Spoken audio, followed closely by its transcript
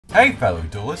Hey fellow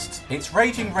duelists, it's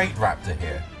RagingRaidRaptor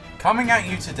here, coming at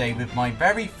you today with my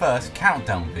very first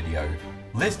countdown video,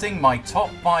 listing my top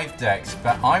 5 decks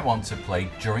that I want to play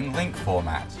during Link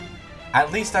format,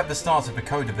 at least at the start of the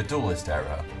Code of a Duelist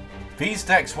era. These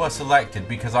decks were selected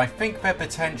because I think their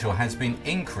potential has been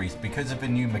increased because of the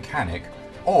new mechanic,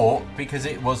 or because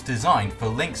it was designed for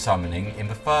Link summoning in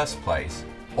the first place,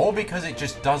 or because it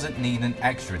just doesn't need an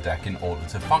extra deck in order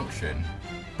to function.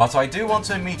 But I do want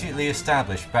to immediately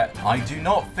establish that I do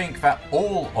not think that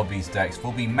all of these decks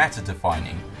will be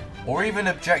meta-defining, or even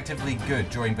objectively good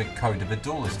during the Code of a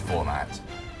Duelist format.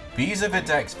 These are the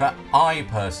decks that I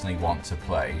personally want to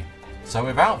play. So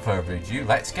without further ado,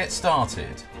 let's get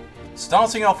started.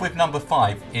 Starting off with number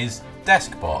 5 is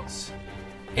Deskbots.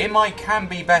 In my Can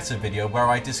Be Better video where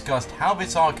I discussed how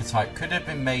this archetype could have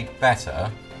been made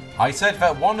better, I said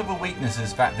that one of the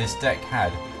weaknesses that this deck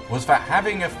had was that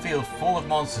having a field full of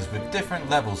monsters with different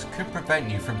levels could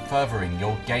prevent you from furthering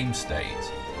your game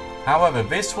state. However,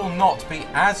 this will not be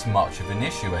as much of an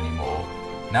issue anymore,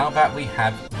 now that we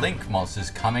have Link monsters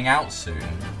coming out soon,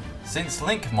 since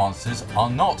Link monsters are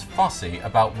not fussy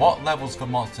about what levels the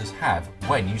monsters have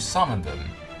when you summon them,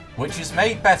 which is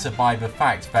made better by the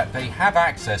fact that they have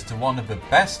access to one of the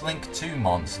best Link 2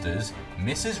 monsters,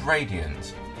 Mrs.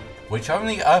 Radiant, which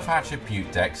only Earth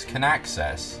attribute decks can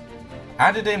access.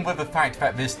 Added in with the fact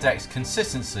that this deck's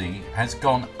consistency has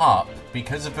gone up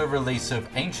because of the release of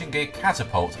Ancient Gear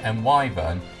Catapult and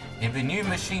Wyvern in the new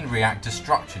Machine Reactor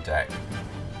structure deck,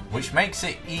 which makes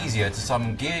it easier to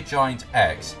summon Gear Giant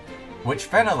X, which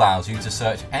then allows you to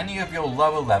search any of your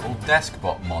lower level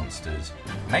Deskbot monsters,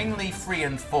 mainly 3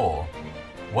 and 4.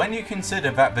 When you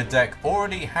consider that the deck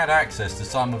already had access to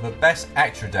some of the best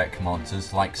extra deck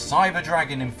monsters like Cyber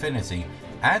Dragon Infinity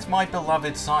and my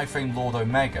beloved Cyframe Lord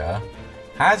Omega,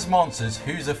 has monsters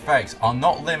whose effects are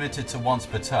not limited to once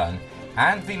per turn,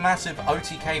 and the massive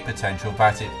OTK potential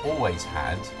that it always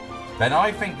had, then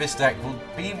I think this deck will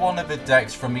be one of the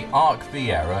decks from the Arc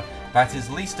V era that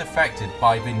is least affected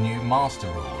by the new Master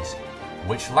Rules,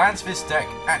 which lands this deck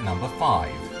at number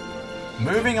 5.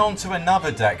 Moving on to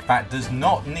another deck that does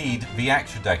not need the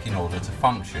extra deck in order to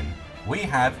function, we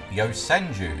have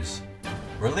Yosenju's.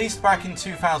 Released back in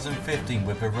 2015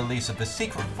 with the release of the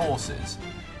Secret Forces,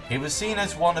 it was seen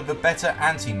as one of the better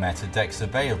anti-meta decks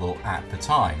available at the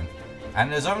time, and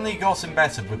has only gotten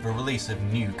better with the release of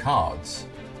new cards.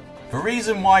 The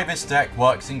reason why this deck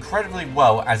works incredibly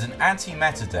well as an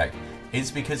anti-meta deck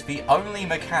is because the only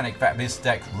mechanic that this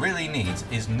deck really needs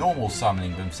is normal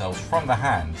summoning themselves from the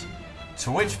hand, to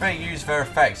which they use their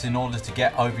effects in order to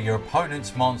get over your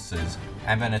opponent's monsters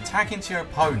and then attack into your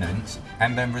opponent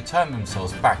and then return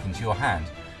themselves back into your hand.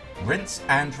 Rinse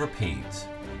and repeat.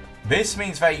 This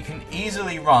means that you can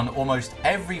easily run almost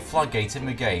every floodgate in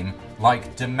the game,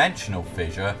 like Dimensional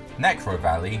Fissure, Necro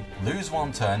Valley, Lose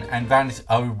One Turn, and Vanity.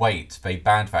 Oh wait, they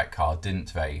banned that card,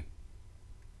 didn't they?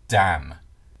 Damn.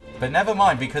 But never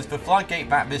mind, because the floodgate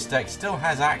that this deck still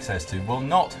has access to will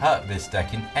not hurt this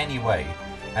deck in any way,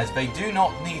 as they do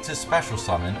not need to special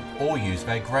summon or use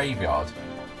their graveyard.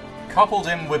 Coupled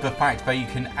in with the fact that you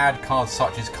can add cards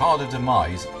such as Card of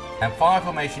Demise and Fire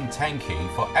Formation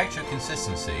Tenki for extra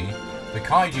consistency, the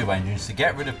Kaiju engines to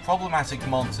get rid of problematic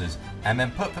monsters and then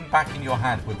put them back in your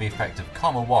hand with the effect of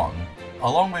Comma 1,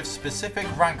 along with specific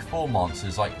rank 4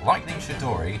 monsters like Lightning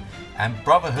Shidori and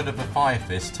Brotherhood of the Fire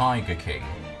Fist Tiger King,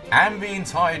 and the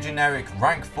entire generic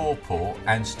rank 4 pool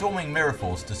and Storming Mirror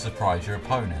Force to surprise your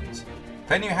opponent.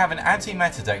 Then you have an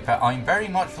anti-meta deck that I'm very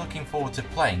much looking forward to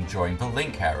playing during the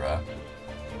Link era.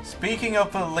 Speaking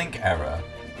of the Link era,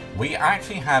 we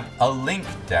actually have a Link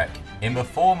deck in the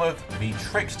form of the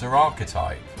Trickstar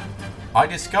archetype. I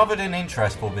discovered an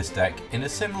interest for this deck in a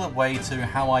similar way to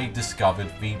how I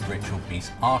discovered the Ritual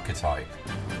Beast archetype,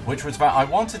 which was that I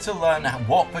wanted to learn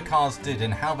what the cards did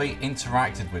and how they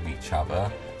interacted with each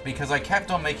other, because I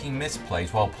kept on making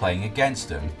misplays while playing against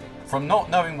them, from not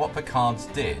knowing what the cards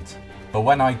did. But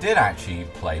when I did actually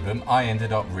play them, I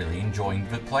ended up really enjoying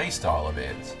the playstyle of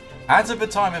it. As of the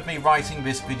time of me writing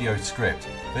this video script,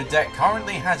 the deck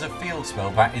currently has a field spell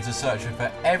that is a searcher for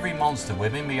every monster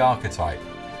within the archetype,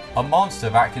 a monster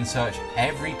that can search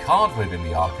every card within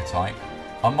the archetype,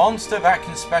 a monster that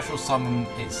can special summon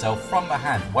itself from the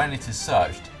hand when it is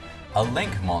searched, a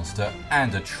Link monster,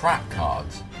 and a trap card.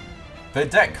 The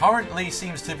deck currently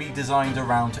seems to be designed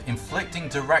around inflicting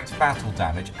direct battle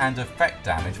damage and effect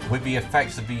damage with the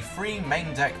effects of the 3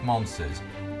 main deck monsters,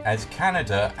 as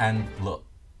Canada and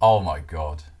oh my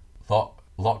god.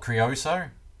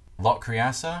 Lycorissica?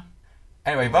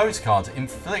 Anyway, those cards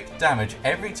inflict damage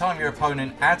every time your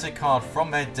opponent adds a card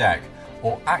from their deck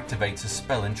or activates a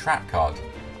spell and trap card,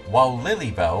 while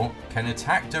Lilybell can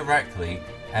attack directly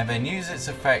and then use its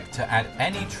effect to add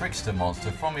any Trickstar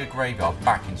monster from your graveyard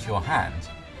back into your hand.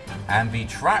 And the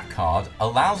trap card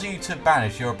allows you to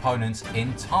banish your opponent's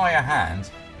entire hand,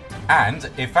 and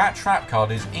if that trap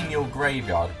card is in your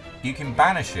graveyard, you can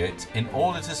banish it in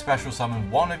order to special summon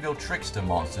one of your Trickstar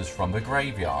monsters from the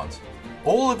graveyard.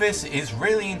 All of this is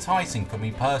really enticing for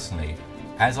me personally,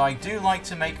 as I do like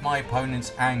to make my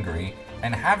opponents angry,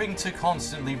 and having to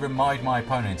constantly remind my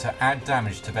opponent to add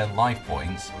damage to their life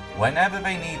points whenever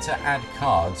they need to add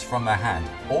cards from their hand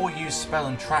or use spell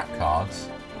and trap cards,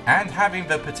 and having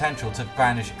the potential to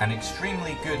banish an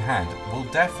extremely good hand will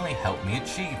definitely help me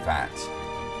achieve that.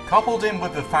 Coupled in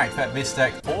with the fact that this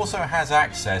deck also has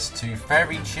access to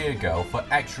Fairy Cheergirl for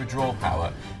extra draw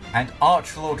power and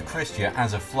Archlord Christia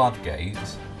as a floodgate,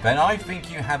 then I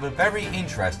think you have a very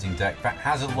interesting deck that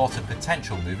has a lot of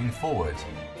potential moving forward.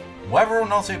 Whether or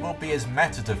not it will be as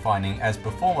meta-defining as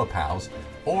Performer Pals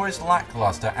or as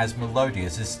lackluster as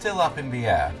Melodious is still up in the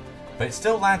air, but it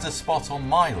still lands a spot on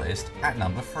my list at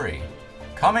number 3.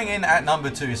 Coming in at number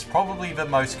 2 is probably the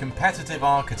most competitive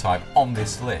archetype on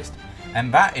this list,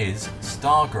 and that is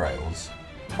Stargrails.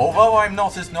 Although I'm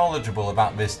not as knowledgeable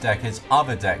about this deck as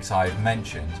other decks I have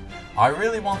mentioned, I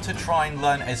really want to try and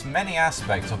learn as many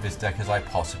aspects of this deck as I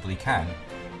possibly can,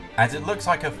 as it looks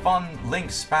like a fun link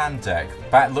spam deck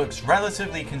that looks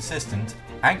relatively consistent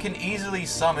and can easily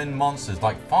summon monsters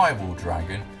like Firewall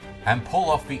Dragon and pull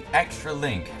off the extra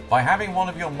link by having one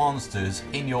of your monsters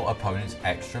in your opponent's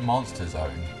extra monster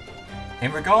zone.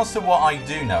 In regards to what I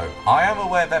do know, I am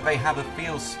aware that they have a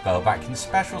field spell that can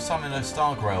special summon a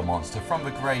Stargrail monster from the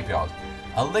graveyard,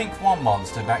 a Link 1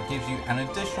 monster that gives you an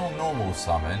additional normal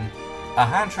summon, a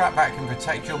hand trap that can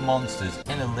protect your monsters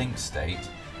in a link state,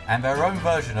 and their own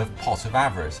version of Pot of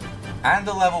Avarice, and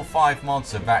a level 5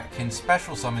 monster that can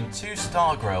special summon 2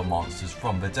 Stargrail monsters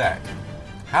from the deck.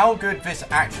 How good this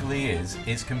actually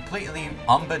is completely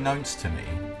unbeknownst to me,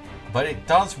 but it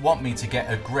does want me to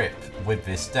get a grip with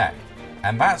this deck,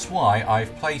 and that's why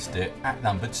I've placed it at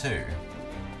number 2.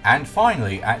 And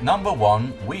finally, at number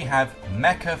 1, we have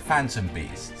Mecha Phantom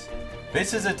Beasts.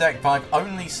 This is a deck that I've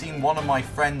only seen one of my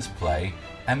friends play,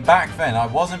 and back then I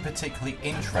wasn't particularly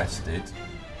interested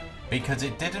because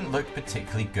it didn't look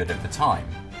particularly good at the time.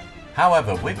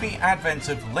 However, with the advent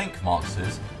of Link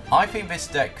monsters, I think this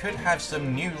deck could have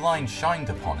some new lines shined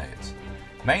upon it.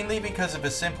 Mainly because of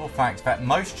the simple fact that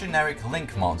most generic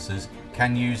Link monsters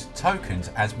can use tokens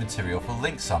as material for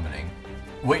Link summoning,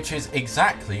 which is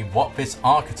exactly what this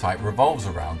archetype revolves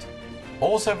around.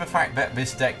 Also the fact that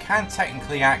this deck can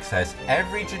technically access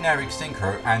every generic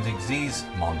Synchro and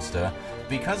Xyz monster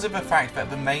because of the fact that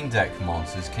the main deck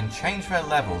monsters can change their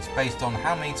levels based on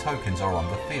how many tokens are on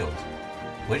the field,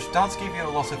 which does give you a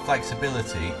lot of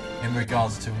flexibility in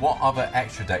regards to what other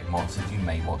extra deck monsters you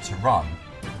may want to run.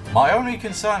 My only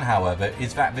concern, however,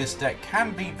 is that this deck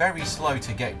can be very slow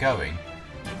to get going,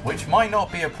 which might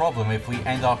not be a problem if we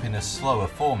end up in a slower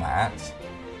format,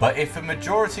 but if the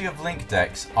majority of Link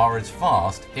decks are as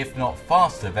fast, if not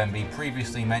faster than the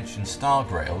previously mentioned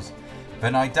Stargrails,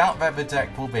 then I doubt that the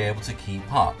deck will be able to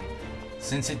keep up,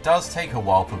 since it does take a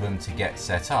while for them to get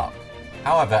set up.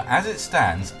 However, as it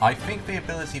stands, I think the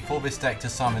ability for this deck to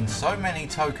summon so many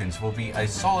tokens will be a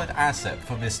solid asset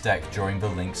for this deck during the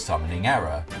Link summoning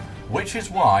era, which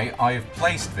is why I have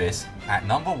placed this at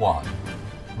number 1.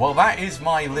 Well, that is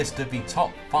my list of the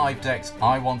top 5 decks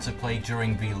I want to play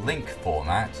during the Link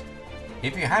format.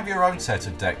 If you have your own set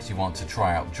of decks you want to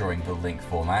try out during the Link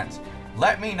format,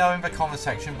 let me know in the comment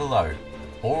section below.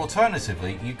 Or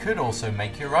alternatively, you could also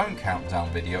make your own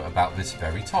countdown video about this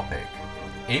very topic.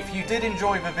 If you did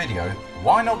enjoy the video,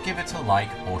 why not give it a like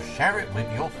or share it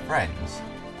with your friends?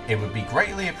 It would be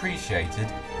greatly appreciated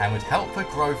and would help the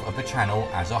growth of the channel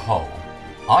as a whole.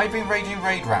 I've been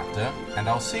RagingRaidRaptor, and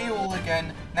I'll see you all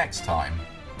again next time.